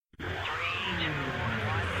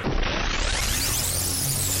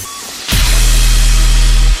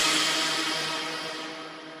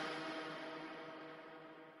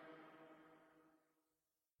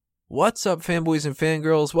What's up, fanboys and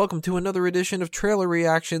fangirls? Welcome to another edition of Trailer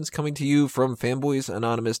Reactions coming to you from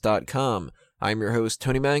fanboysanonymous.com. I'm your host,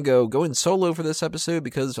 Tony Mango, going solo for this episode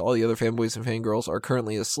because all the other fanboys and fangirls are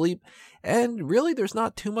currently asleep, and really there's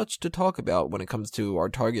not too much to talk about when it comes to our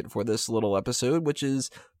target for this little episode, which is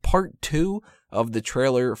part 2 of the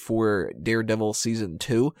trailer for Daredevil Season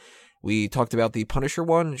 2. We talked about the Punisher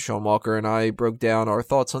one. Sean Walker and I broke down our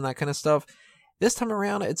thoughts on that kind of stuff. This time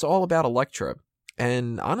around, it's all about Elektra.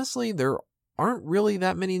 And honestly, there aren't really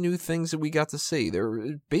that many new things that we got to see.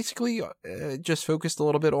 They're basically just focused a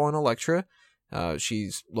little bit on Elektra.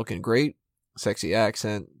 She's looking great. Sexy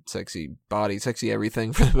accent, sexy body, sexy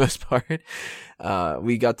everything for the most part.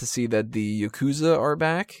 We got to see that the Yakuza are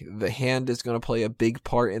back. The Hand is going to play a big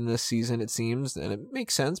part in this season, it seems. And it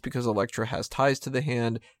makes sense because Elektra has ties to the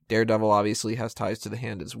Hand. Daredevil obviously has ties to the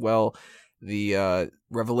Hand as well. The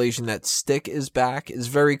revelation that Stick is back is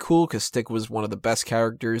very cool because Stick was one of the best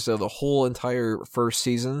characters of the whole entire first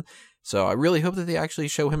season. So I really hope that they actually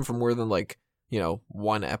show him for more than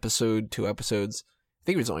 1 episode, 2 episodes. I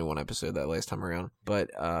think it was only 1 episode that last time around. But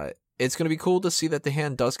it's going to be cool to see that the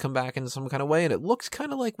Hand does come back in some kind of way. And it looks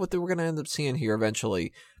kind of like what they were going to end up seeing here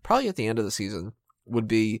eventually, probably at the end of the season, would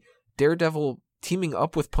be Daredevil teaming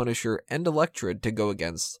up with Punisher and Elektra to go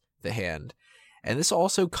against the Hand. And this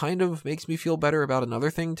also kind of makes me feel better about another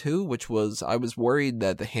thing too, which was I was worried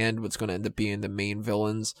that the Hand was going to end up being the main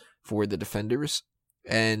villains for the Defenders.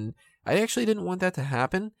 And I actually didn't want that to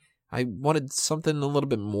happen. I wanted something a little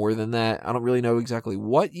bit more than that. I don't really know exactly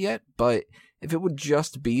what yet, but if it would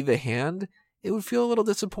just be the Hand, it would feel a little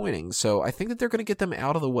disappointing. So I think that they're going to get them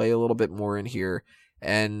out of the way a little bit more in here.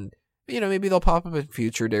 And maybe they'll pop up in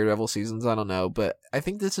future Daredevil seasons. I don't know. But I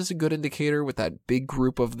think this is a good indicator with that big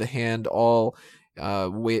group of the Hand all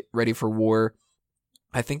ready for war.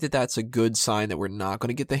 I think that that's a good sign that we're not going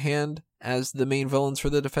to get the Hand as the main villains for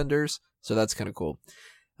the Defenders. So that's kind of cool.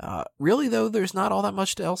 Really, though, there's not all that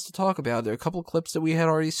much else to talk about. There are a couple of clips that we had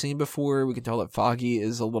already seen before. We can tell that Foggy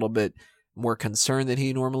is a little bit more concerned than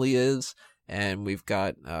he normally is. And we've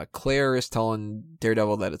got Claire is telling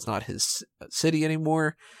Daredevil that it's not his city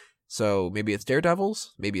anymore. So maybe it's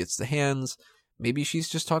Daredevil's, maybe it's the Hands, maybe she's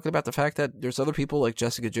just talking about the fact that there's other people like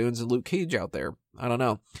Jessica Jones and Luke Cage out there. I don't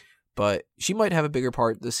know. But she might have a bigger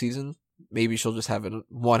part this season. Maybe she'll just have a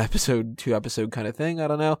 1 episode, 2 episode kind of thing. I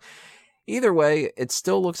don't know. Either way, it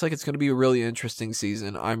still looks like it's going to be a really interesting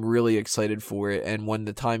season. I'm really excited for it. And when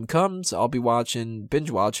the time comes, I'll be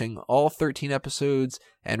binge watching all 13 episodes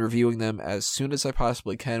and reviewing them as soon as I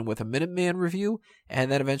possibly can with a Minuteman review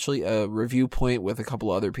and then eventually a review point with a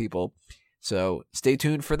couple other people. So stay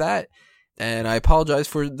tuned for that. And I apologize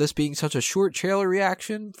for this being such a short trailer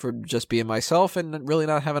reaction, for just being myself and really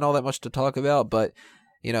not having all that much to talk about. But,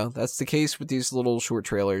 that's the case with these little short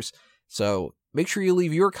trailers. So make sure you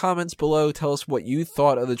leave your comments below. Tell us what you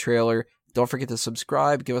thought of the trailer. Don't forget to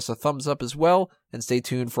subscribe. Give us a thumbs up as well. And stay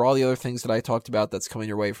tuned for all the other things that I talked about that's coming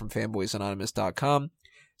your way from fanboysanonymous.com.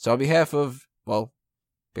 So on behalf of,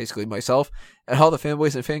 basically myself and all the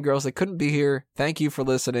fanboys and fangirls that couldn't be here, thank you for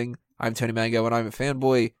listening. I'm Tony Mango and I'm a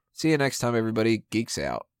fanboy. See you next time, everybody. Geeks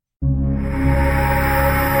out.